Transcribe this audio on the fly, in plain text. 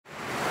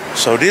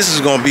So this is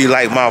gonna be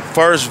like my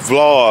first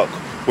vlog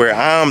where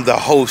I'm the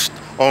host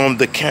on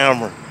the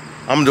camera.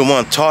 I'm the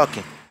one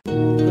talking.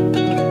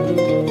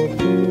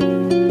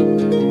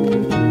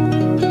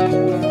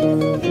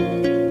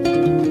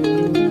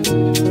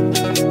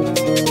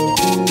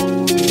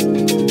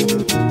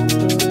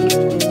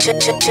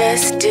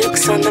 Just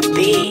Dukes on the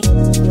beat.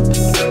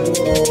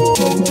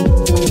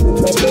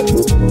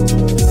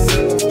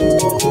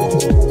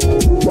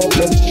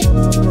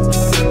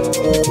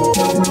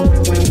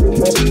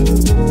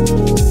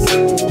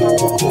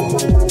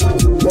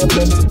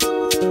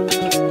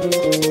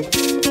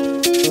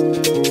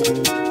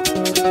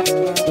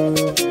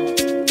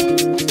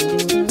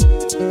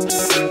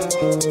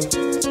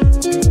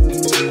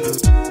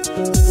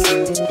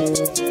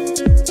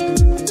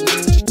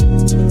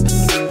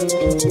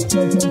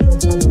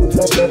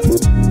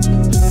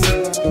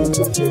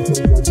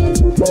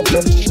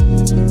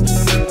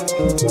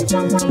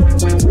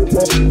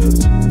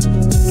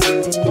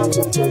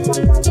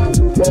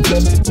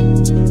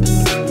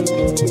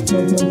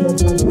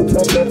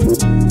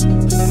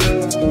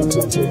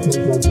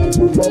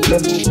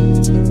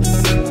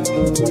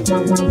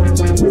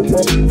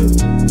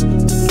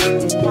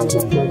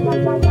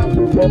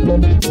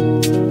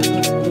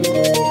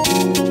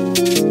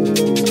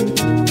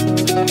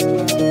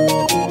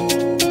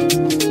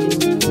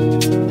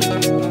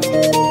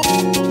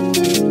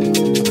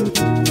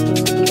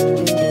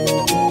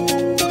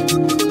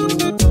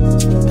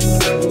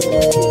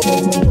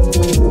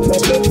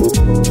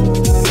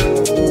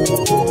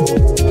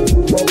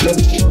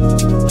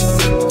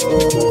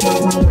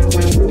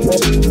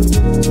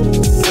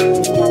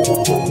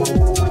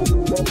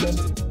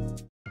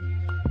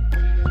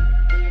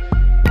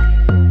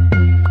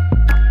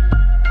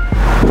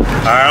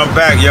 Alright, I'm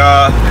back,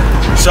 y'all.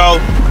 So,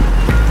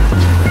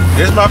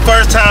 this is my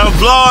first time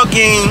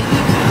vlogging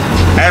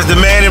as the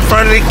man in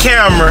front of the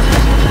camera.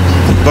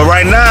 But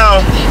right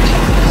now,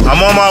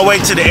 I'm on my way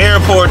to the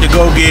airport to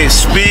go get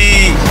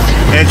Speed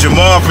and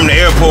Jamal from the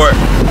airport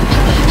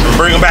and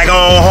bring them back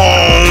on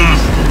home.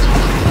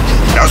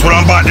 That's what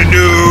I'm about to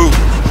do.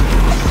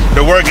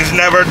 The work is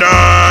never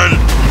done.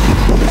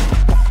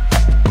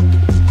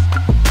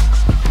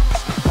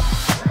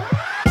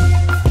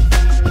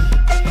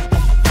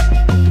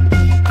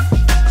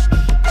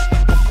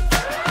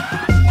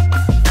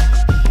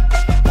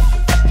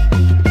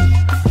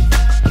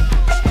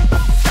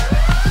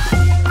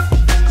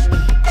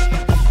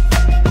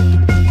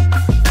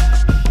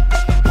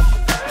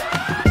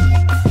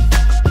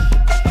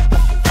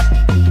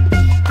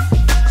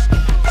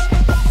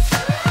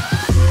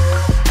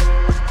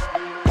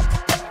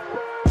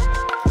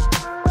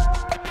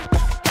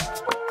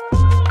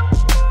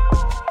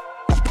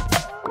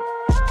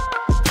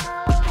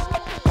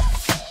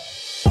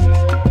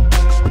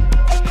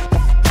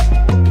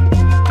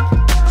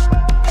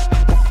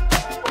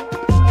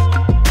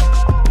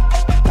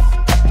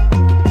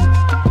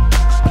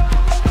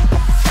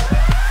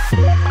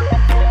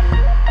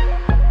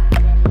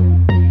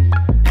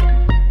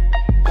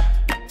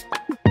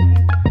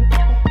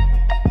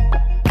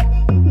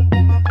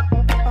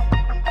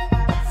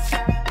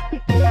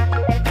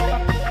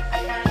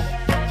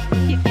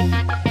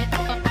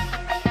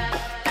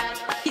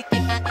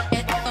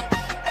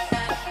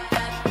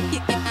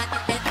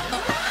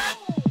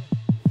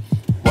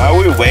 While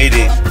we're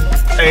waiting,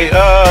 hey,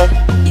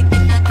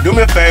 do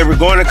me a favor,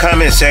 go in the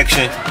comment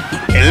section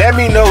and let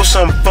me know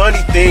some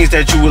funny things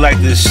that you would like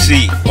to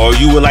see or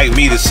you would like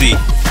me to see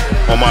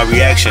on my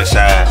reaction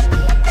side.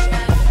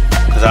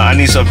 Cause I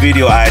need some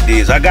video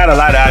ideas. I got a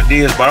lot of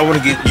ideas, but I want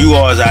to get you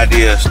all's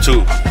ideas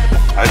too.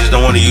 I just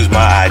don't want to use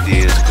my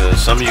ideas because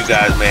some of you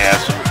guys may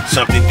have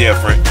something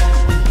different.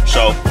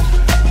 So,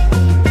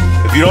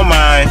 if you don't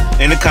mind,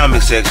 in the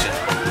comment section,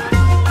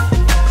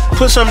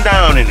 put something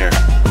down in there.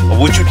 Or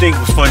what you think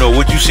was funny, or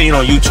what you seen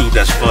on YouTube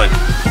that's funny,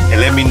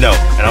 and let me know,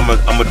 and I'm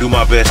gonna do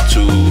my best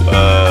to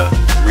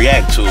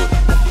react to it.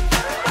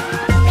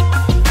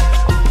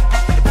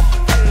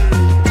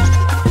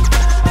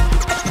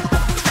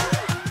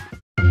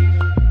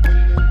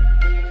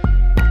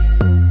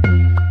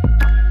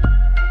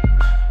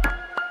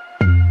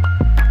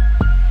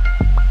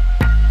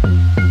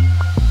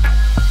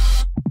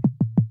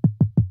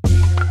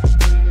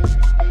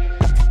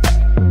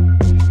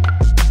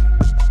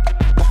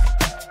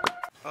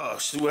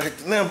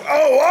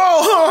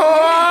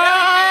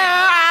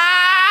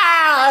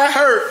 It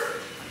hurt.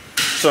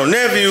 So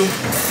nephew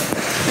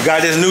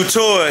got this new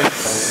toy.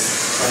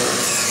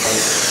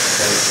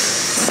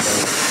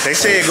 They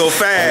say it go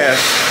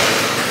fast.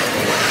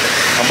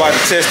 I'm about to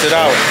test it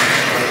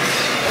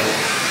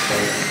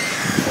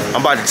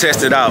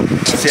out.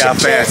 See how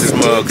fast this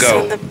mug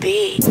go.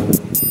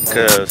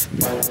 Cause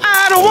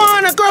I don't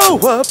wanna grow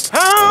up.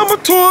 I'm a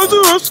Toys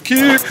R Us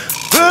kid.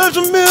 There's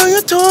a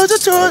million toys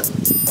and toys.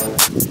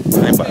 I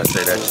ain't about to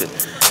say that shit.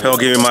 He'll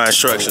give me my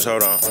instructions.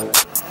 Hold on.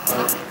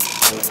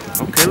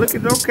 Okay, look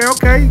at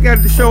okay. You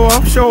got to show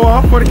off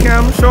for the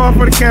camera. Show off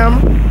for the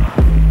camera.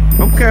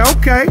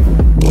 Okay.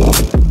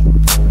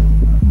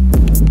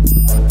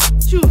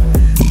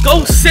 Go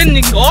go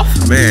sending off?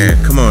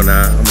 Man, come on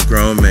now. I'm a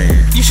grown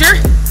man. You sure?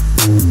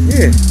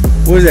 Yeah.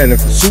 What was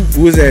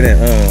that in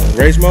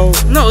race mode?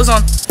 No, it was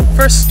on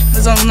first. It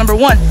was on number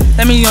 1.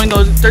 That means you only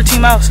go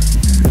 13 miles.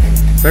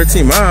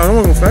 13 miles? I don't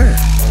want to go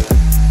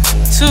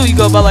fast. 2, you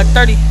go about like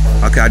 30.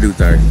 Okay, I do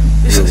 30.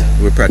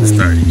 We'll practice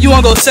 30. You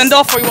want to go send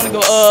off or you want to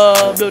go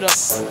build up?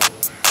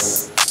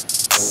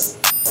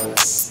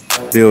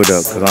 Build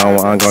up, because I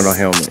ain't got no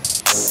helmet.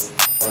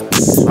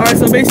 Alright,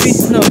 so basically,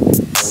 no.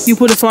 You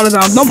put the throttle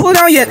down. Don't pull it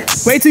down yet.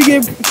 Wait till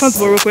you get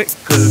comfortable real quick.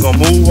 Because it's going to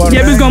move automatically?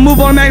 Yeah, it's going to move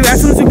automatically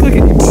as soon as you click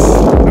it.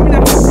 Hurry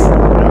now.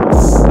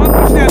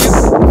 Push down, yeah.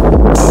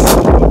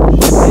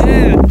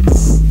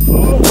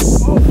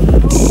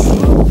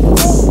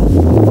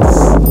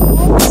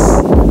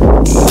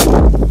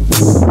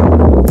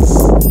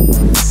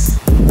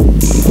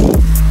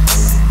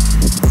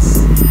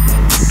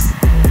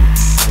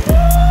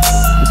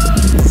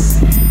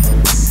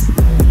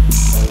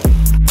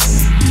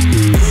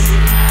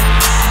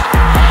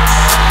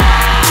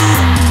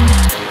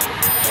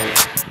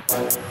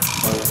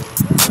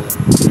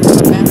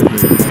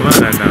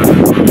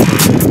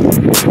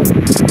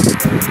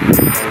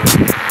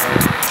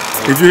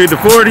 Did you hit the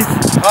 40s?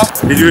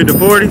 Huh? Did you hit the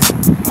 40s?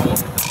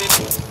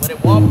 But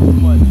it wobbled too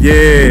much.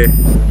 Yeah,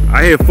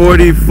 I hit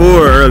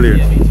 44 earlier.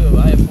 Yeah, me too.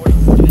 I hit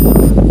 44.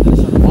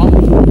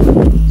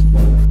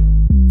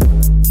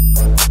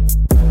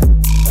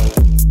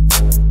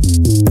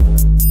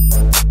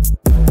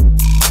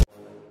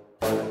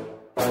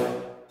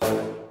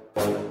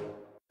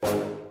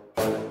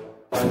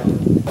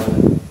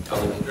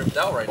 Dripped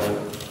out right now.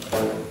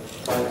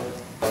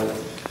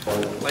 I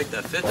like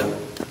that fit though.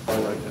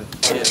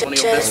 Yeah, it's one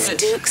of your best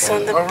fits. Dukes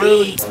on the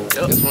really? beat.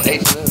 Yep. This one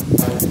H&M.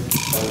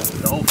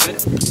 The whole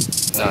fit?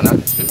 No, not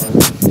the fit.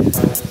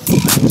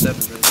 7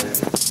 really there.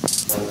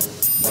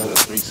 The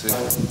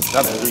 360.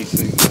 Not the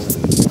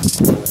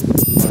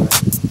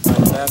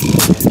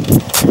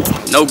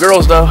 360. No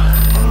girls though.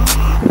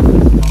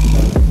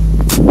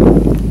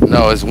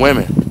 No, it's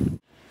women.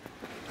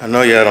 I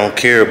know y'all don't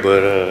care,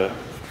 but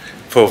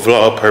for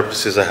vlog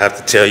purposes, I have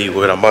to tell you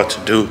what I'm about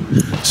to do.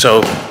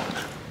 So,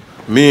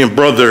 me and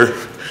brother,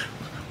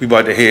 we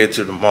about to head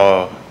to the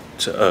mall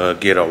to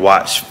get a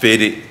watch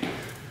fitted.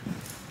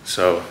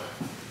 So,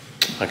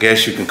 I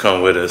guess you can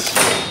come with us.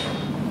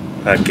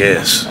 I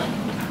guess.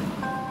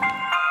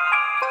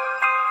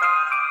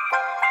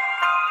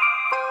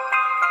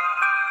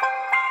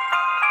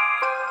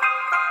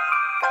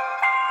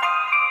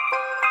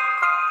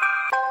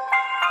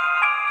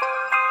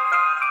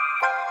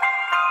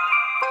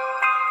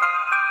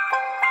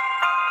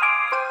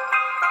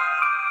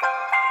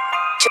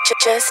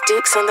 Just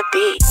Dukes on the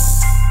beat.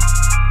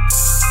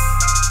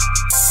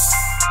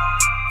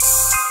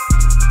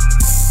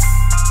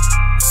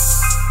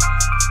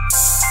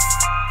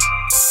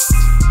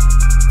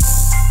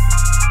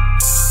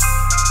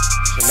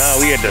 So now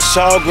we at the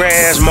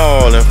Sawgrass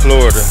Mall in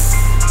Florida.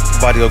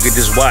 About to go get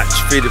this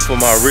watch fitted for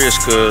my wrist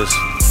because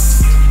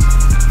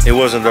it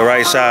wasn't the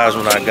right size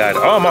when I got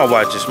it. All my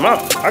watches,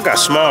 I got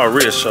small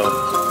wrists, so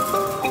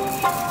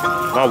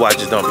my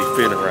watches don't be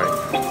fitting right.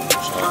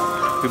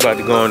 We about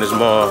to go in this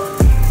mall,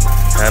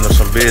 handle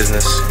some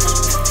business.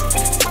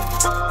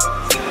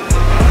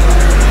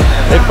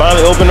 They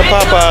finally opened the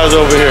Popeyes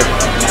over here.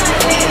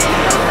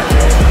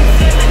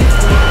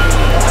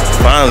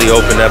 Finally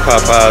opened that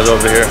Popeyes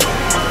over here.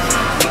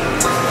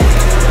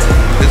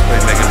 This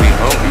place making me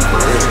hungry for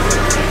real.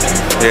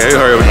 Yeah,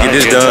 hurry up and get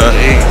this done.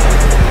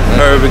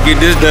 Hurry up and get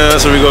this done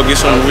so we go get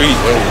some to eat.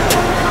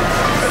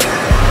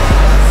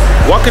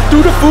 Walking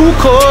through the food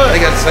court.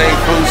 They got the same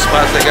food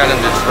spots they got in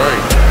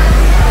Detroit.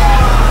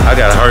 I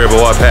gotta hurry up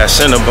and walk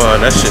past Cinnabon.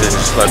 That shit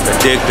is like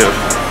addictive.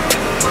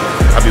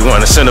 I be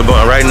wanting a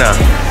Cinnabon right now.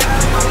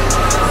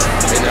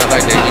 They not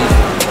like they used to.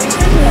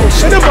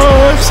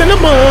 Cinnabon,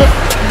 Cinnabon.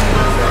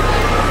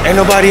 Ain't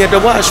nobody at the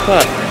watch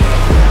spot.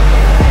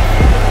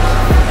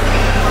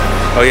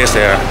 Oh yes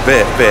they are.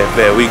 Bet.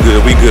 We good.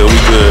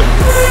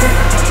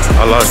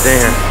 I lost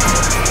Dan.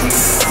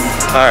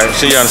 All right,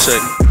 see y'all in a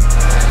second.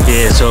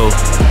 Yeah, so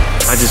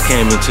I just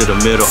came into the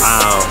middle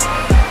aisle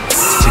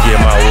to get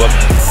my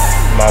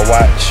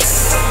watch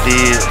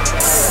did.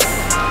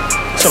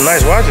 Some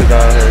nice watches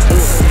down here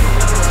too.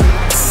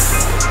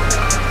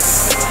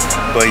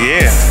 But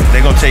yeah,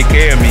 they gonna take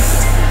care of me.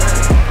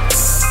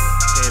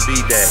 Can't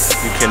beat that.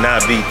 You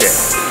cannot beat that.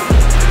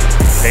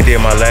 They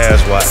did my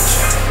last watch.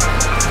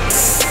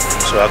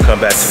 So I'll come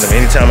back to them.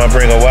 Anytime I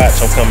bring a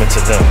watch, I'm coming to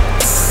them.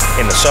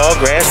 In the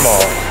Sawgrass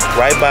Mall,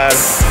 right by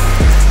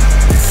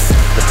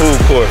the food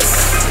court,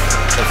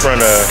 in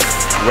front of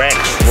Rack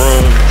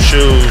Room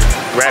Shoes,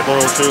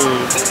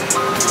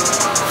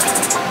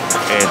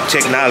 and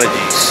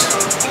Technologies.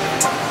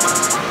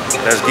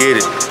 Let's get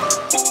it.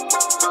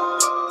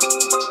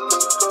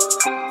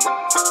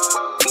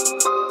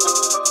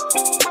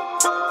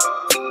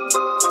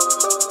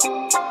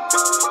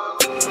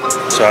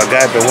 So I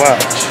got the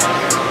watch.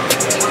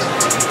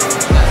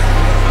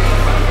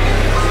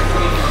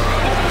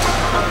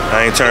 I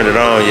ain't turned it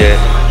on yet.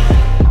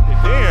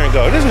 There you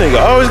go. This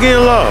nigga always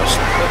getting lost.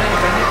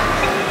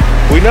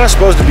 We're not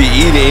supposed to be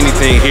eating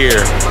anything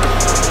here.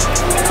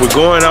 We're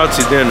going out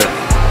to dinner.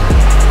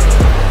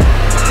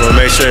 We'll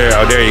make sure.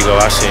 Oh, there you go.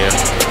 I see him.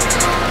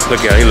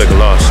 Look at him. He looking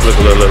lost. Look.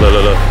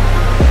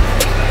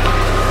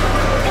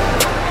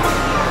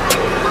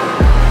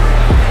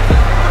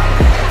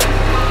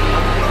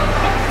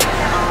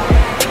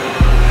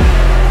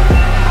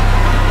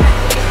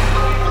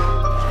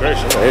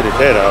 Gracious, I edited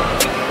that out.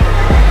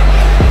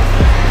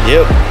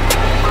 Yep.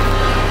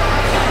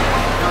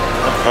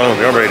 I'm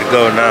hungry. I'm ready to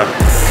go now.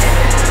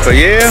 But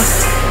yeah,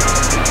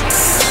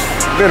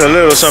 been a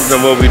little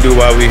something what we do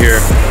while we here.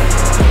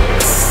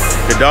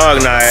 The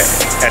dog not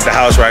at the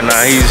house right now.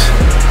 He's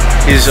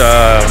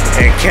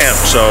in camp,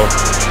 so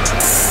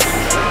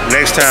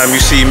next time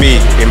you see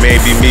me, it may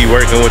be me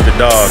working with the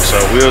dog,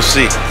 so we'll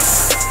see.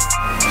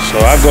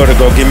 So I go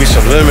get me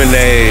some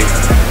lemonade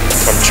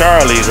from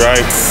Charlie's,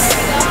 right?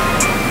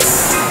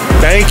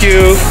 Thank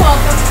you.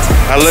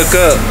 I look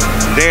up,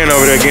 Dan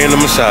over there getting the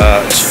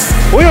massage.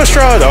 Where your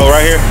straw though?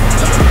 Right here.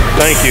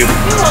 Thank you.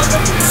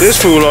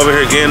 This fool over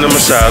here getting the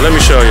massage. Let me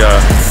show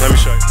y'all. Let me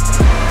show you.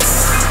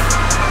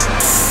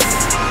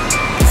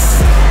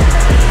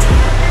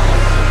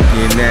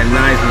 Getting that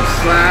nice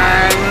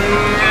massage.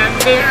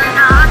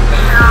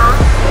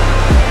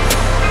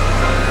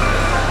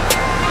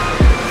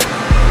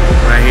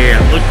 Right here,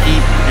 Looky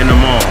in the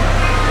mall.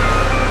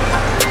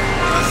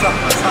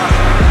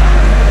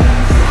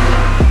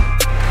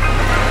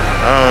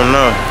 I don't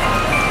know.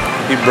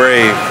 He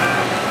brave.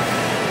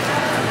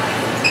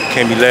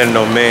 Can't be letting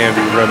no man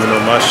be rubbing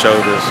on my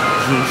shoulders.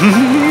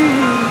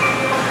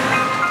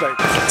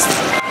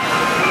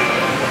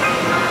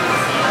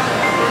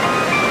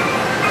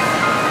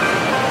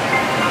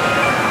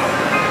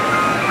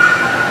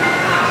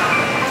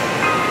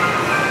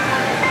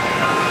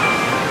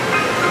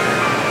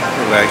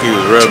 Like he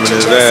was rubbing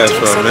his ass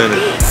for a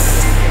minute.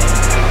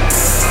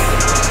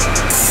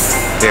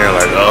 They're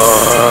like, oh,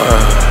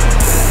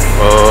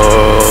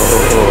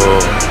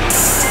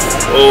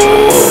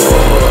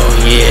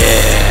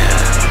 yeah.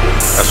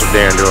 That's what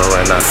Darren doing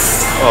right now.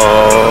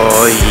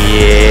 Oh,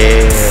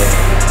 yeah.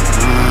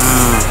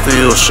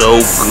 Feels so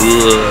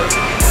good.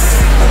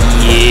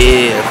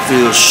 Yeah,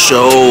 feels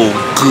so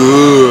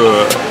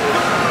good.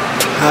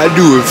 How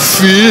do it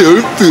feel?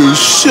 It feels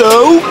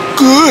so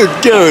good,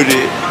 don't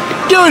it?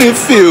 Don't it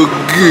feel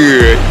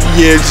good?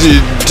 Yes,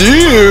 it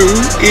do.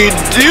 It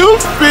do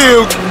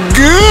feel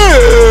good.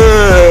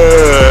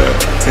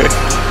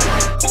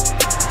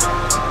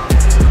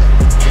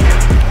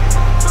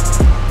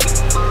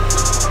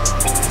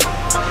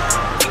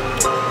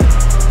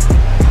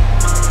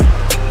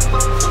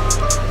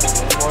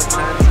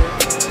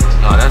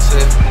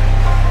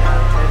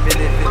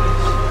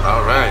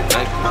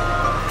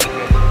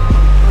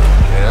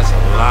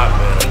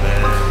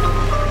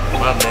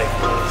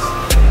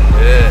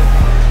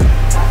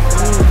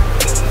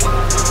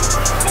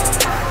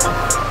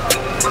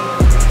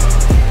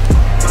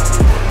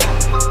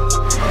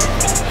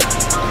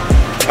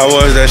 How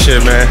was that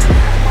shit, man?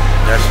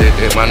 That shit,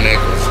 my neck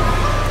was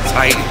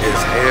tight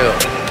as hell.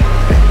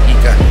 He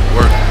got to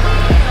work.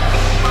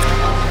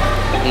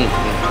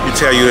 You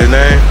tell you his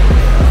name?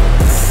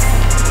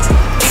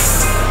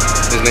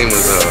 His name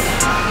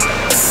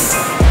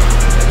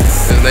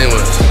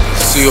was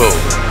Sio.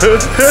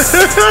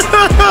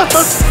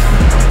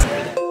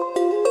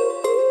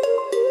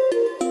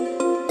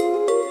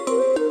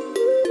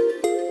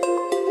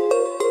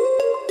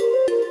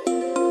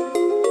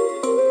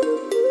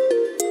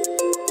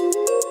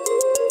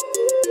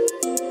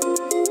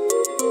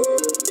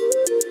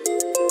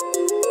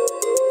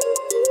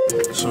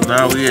 So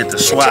now we at the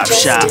swap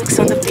shop.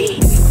 On the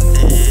beat.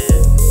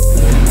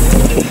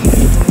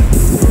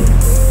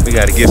 We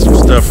gotta get some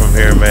stuff from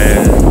here,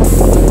 man,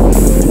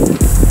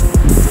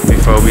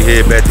 before we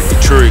head back to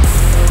Detroit.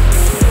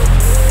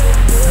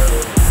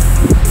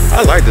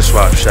 I like the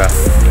swap shop.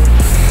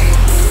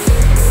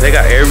 They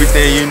got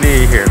everything you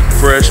need here.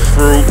 Fresh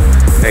fruit,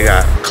 they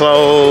got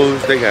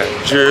clothes, they got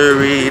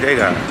jewelry, they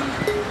got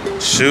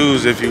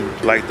shoes if you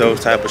like those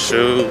type of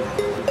shoes.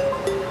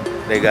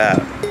 They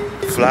got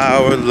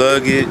flower,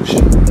 luggage,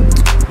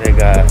 they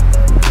got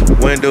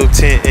window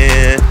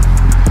tinting,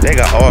 they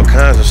got all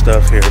kinds of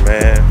stuff here,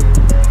 man.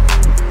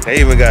 They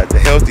even got the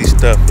healthy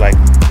stuff, like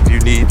if you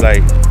need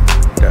like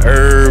the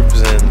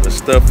herbs and the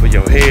stuff for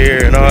your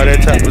hair and all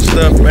that type of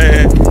stuff,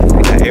 man.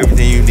 They got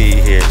everything you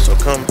need here. So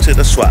come to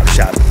the swap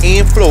shop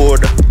in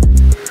Florida.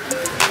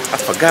 I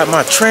forgot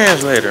my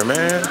translator,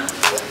 man.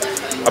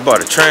 I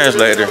bought a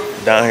translator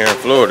down here in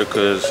Florida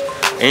because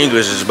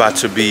English is about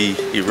to be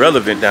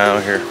irrelevant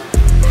down here.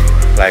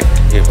 Like,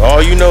 if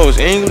all you know is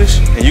English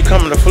and you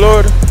coming to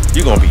Florida,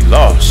 you're gonna be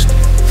lost.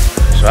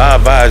 So I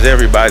advise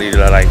everybody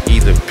to like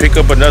either pick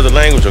up another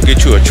language or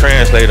get you a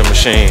translator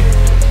machine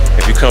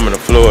if you're coming to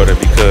Florida,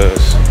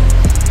 because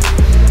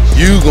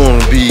you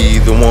gonna be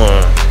the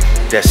one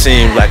that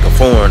seems like a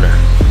foreigner,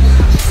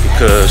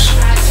 because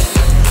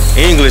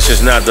English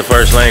is not the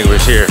first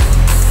language here.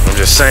 I'm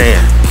just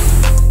saying.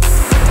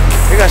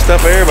 They got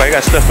stuff for everybody. They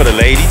got stuff for the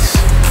ladies.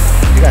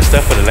 They got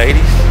stuff for the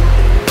ladies.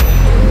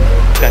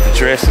 Got the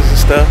dresses and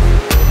stuff.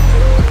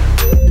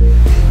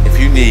 If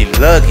you need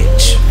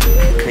luggage,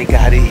 they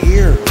got it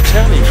here. I'm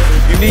telling you.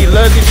 If you need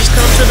luggage, just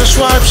come to the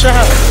swap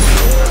shop.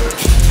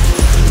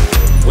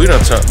 We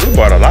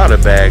bought a lot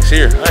of bags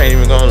here. I ain't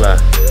even gonna lie.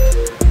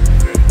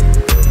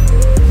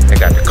 They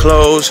got the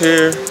clothes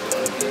here.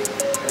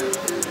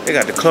 They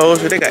got the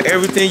clothes here. They got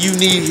everything you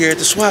need here at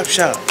the swap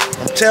shop.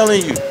 I'm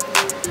telling you.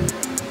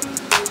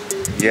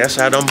 Yes,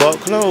 I done bought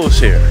clothes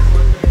here.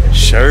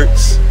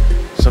 Shirts,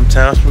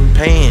 sometimes some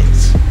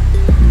pants.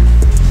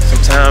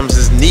 Sometimes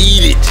it's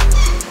needed.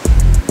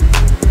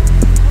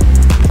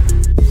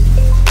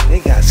 They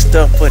got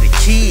stuff for the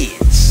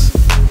kids.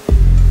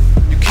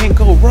 You can't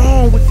go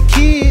wrong with the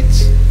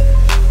kids.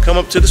 Come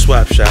up to the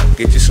swap shop,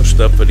 get you some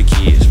stuff for the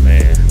kids,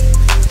 man.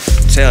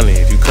 I'm telling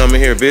you, if you come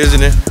in here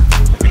visiting,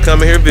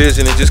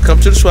 just come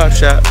to the swap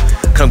shop.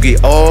 Come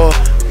get all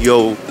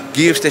your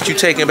gifts that you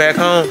taking back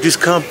home. Just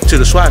come to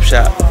the swap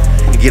shop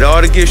and get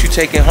all the gifts you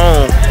taking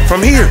home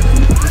from here.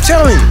 I'm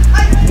telling you,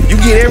 you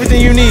get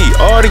everything you need.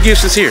 All the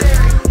gifts is here.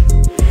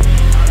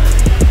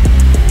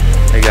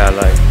 They got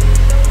like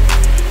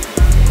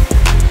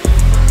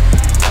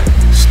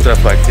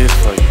stuff like this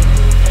for you.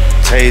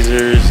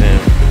 Tasers and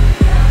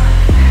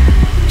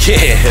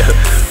yeah,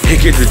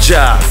 it get the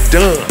job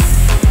done.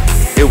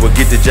 It will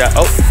get the job.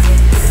 Oh,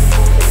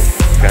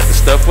 got the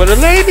stuff for the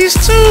ladies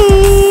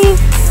too.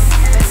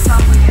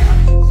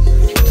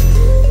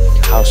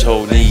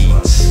 Household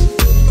needs.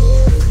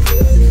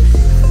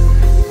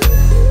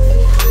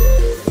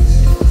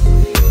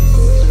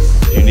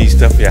 You need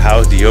stuff for your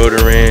house,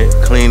 deodorant,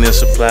 cleaning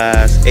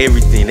supplies,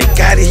 everything. They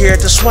got it here at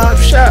the swap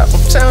shop.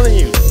 I'm telling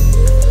you.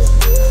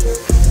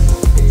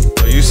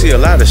 You see a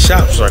lot of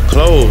shops are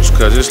closed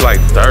because it's like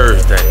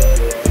Thursday.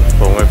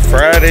 But when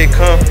Friday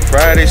come,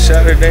 Friday,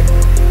 Saturday,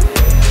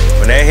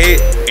 when that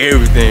hit,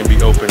 everything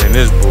be open in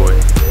this boy.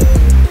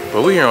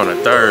 But we here on a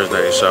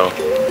Thursday, so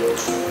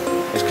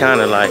it's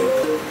kind of like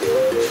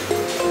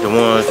the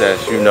ones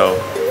that, you know,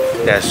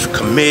 that's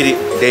committed,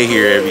 they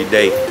here every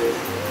day.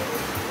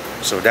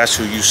 So that's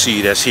who you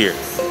see that's here,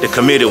 the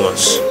committed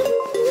ones.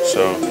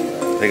 So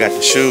they got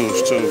the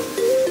shoes too.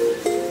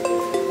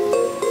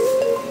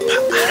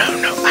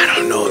 I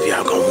don't know if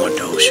y'all gonna want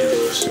those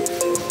shoes.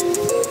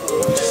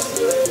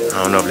 I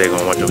don't know if they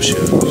gonna want those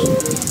shoes.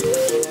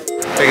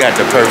 They got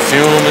the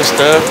perfume and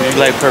stuff. If you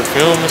like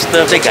perfume and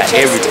stuff, they got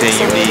everything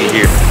you need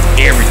here.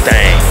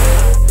 Everything.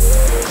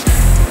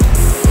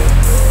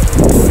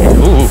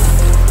 Ooh,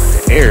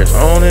 the air is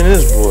on in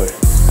this boy.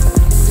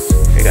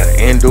 They got an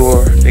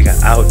indoor, they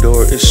got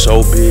outdoor. It's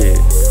so big.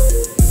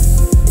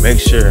 Make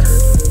sure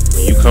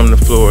when you come to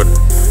Florida,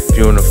 if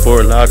you're in the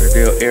Fort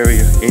Lauderdale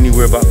area,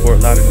 anywhere about Fort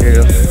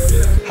Lauderdale,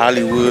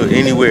 Hollywood,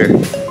 anywhere,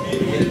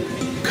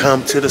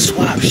 come to the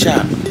swap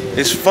shop.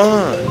 It's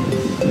fun.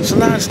 It's a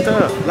lot of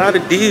stuff, a lot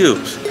of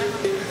deals.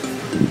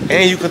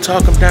 And you can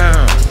talk them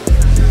down.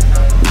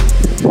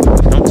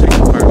 Don't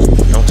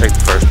take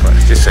the first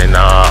price. Just say,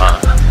 nah.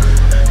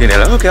 Then they're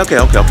like, okay.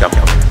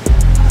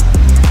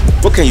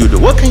 What can you do?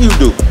 What can you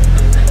do?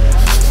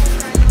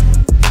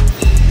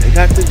 They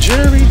got the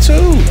jewelry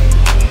too.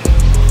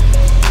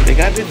 They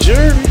got the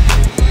jewelry.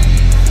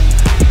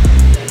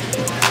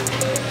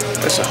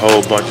 That's a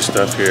whole bunch of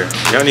stuff here.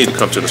 Y'all need to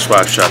come to the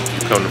swap shop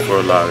if you come to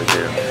Fort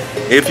Lauderdale.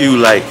 If you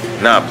like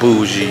not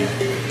bougie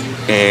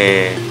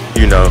and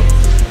you know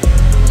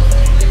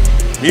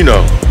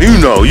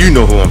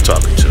who I'm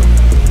talking to.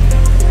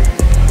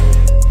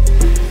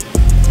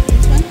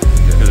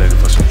 You're looking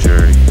for some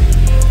jewelry.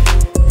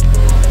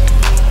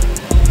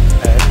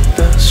 At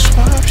the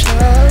swap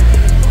shop.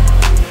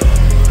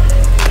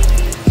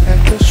 At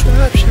the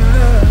swap shop.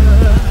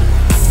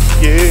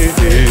 Yeah.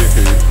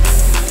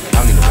 I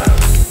don't need no house.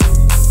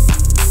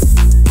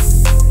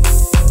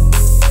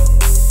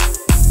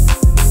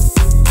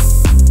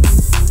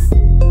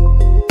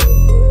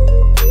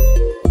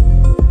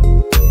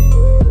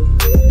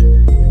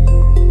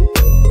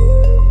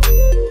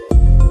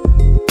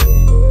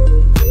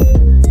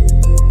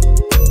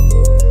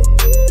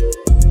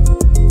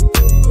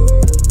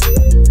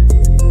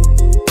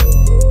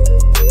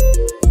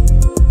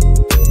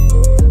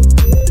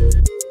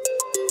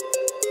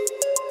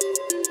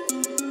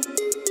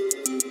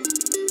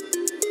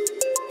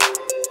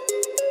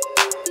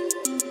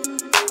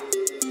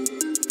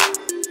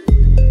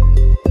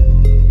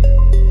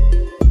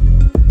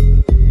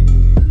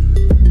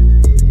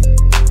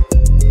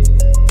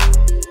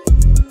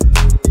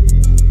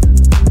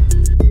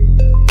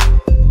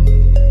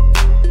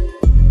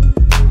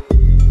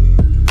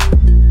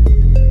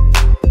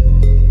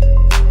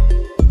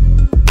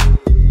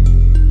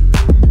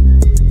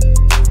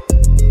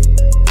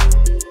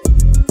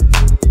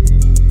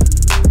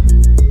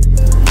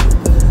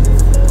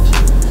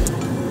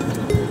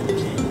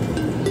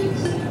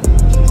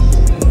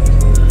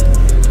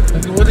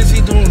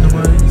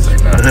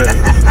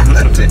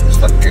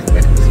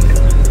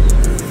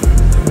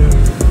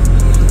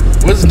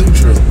 What's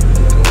neutral?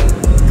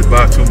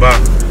 Two box.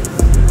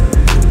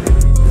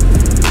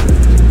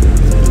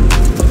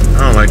 I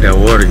don't like that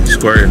water you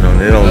squirting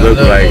on. It don't look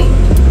like,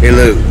 it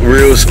look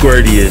real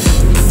squirty-ish.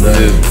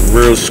 It's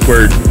real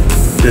squirt.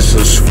 This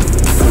is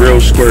real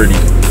squirty.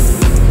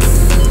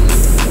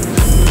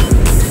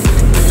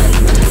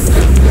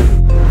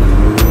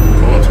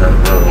 I want to turn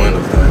the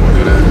windows down. I want to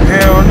do that.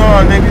 Hell no,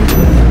 nigga.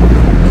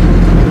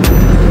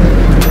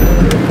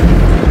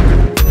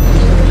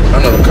 I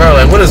know the car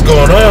like, what is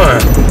going on?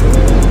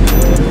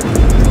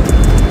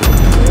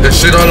 There's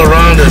shit all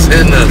around us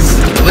hitting us.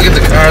 Look at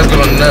the cars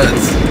going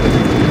nuts.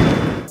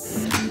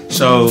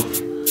 So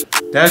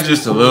that's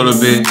just a little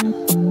bit.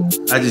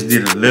 I just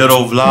did a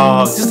little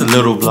vlog, just a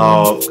little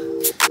vlog.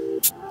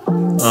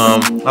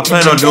 I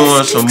plan on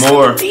doing some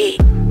more,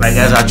 like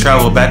as I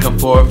travel back and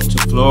forth to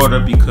Florida,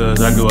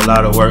 because I do a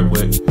lot of work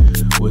with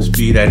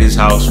Speed at his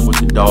house with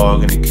the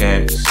dog and the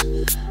cats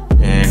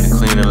and the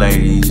cleaning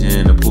ladies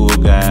and the pool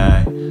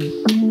guy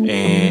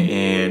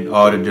and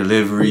all the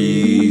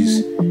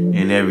deliveries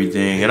and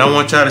everything. And I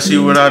want y'all to see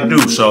what I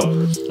do. So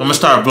I'm gonna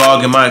start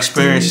vlogging my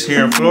experience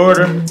here in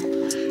Florida.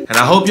 And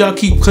I hope y'all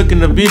keep clicking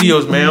the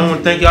videos, man. I want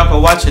to thank y'all for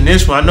watching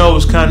this one. I know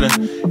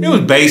it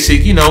was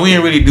basic. You know, we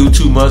didn't really do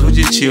too much. We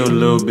just chilled a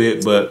little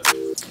bit. But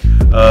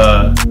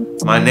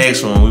my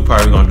next one, we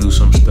probably going to do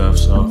some stuff.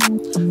 So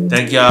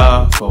thank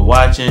y'all for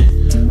watching.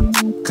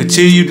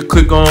 Continue to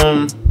click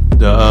on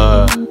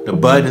the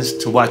buttons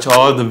to watch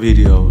all the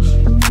videos.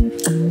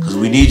 Because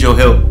we need your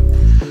help.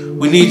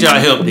 We need y'all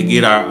help to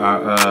get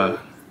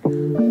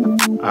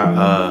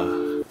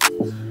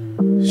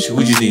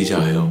we just need y'all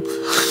help.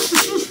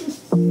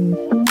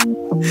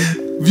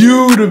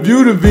 View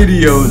the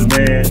videos,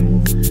 man.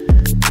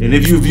 And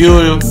if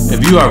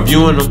you are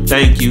viewing them,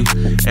 thank you.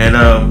 And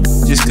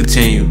just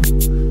continue.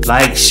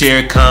 Like,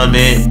 share,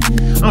 comment.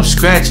 I'm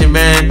scratching,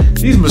 man.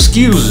 These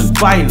mosquitoes is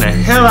biting the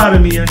hell out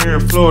of me in here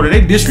in Florida.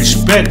 They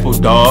disrespectful,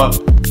 dog.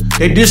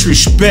 They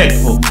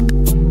disrespectful.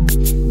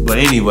 But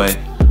anyway,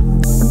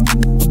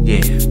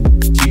 yeah.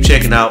 Keep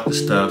checking out the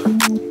stuff.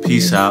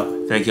 Peace out.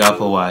 Thank y'all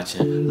for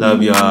watching.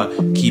 Love y'all.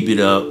 Keep it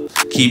up.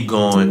 Keep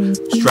going.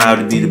 Strive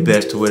to be the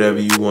best to whatever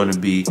you want to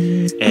be.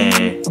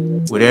 And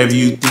whatever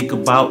you think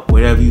about,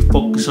 whatever you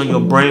focus on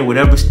your brain,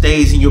 whatever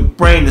stays in your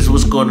brain is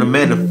what's going to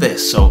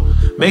manifest. So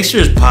make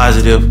sure it's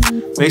positive.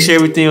 Make sure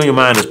everything on your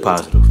mind is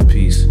positive.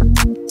 Peace.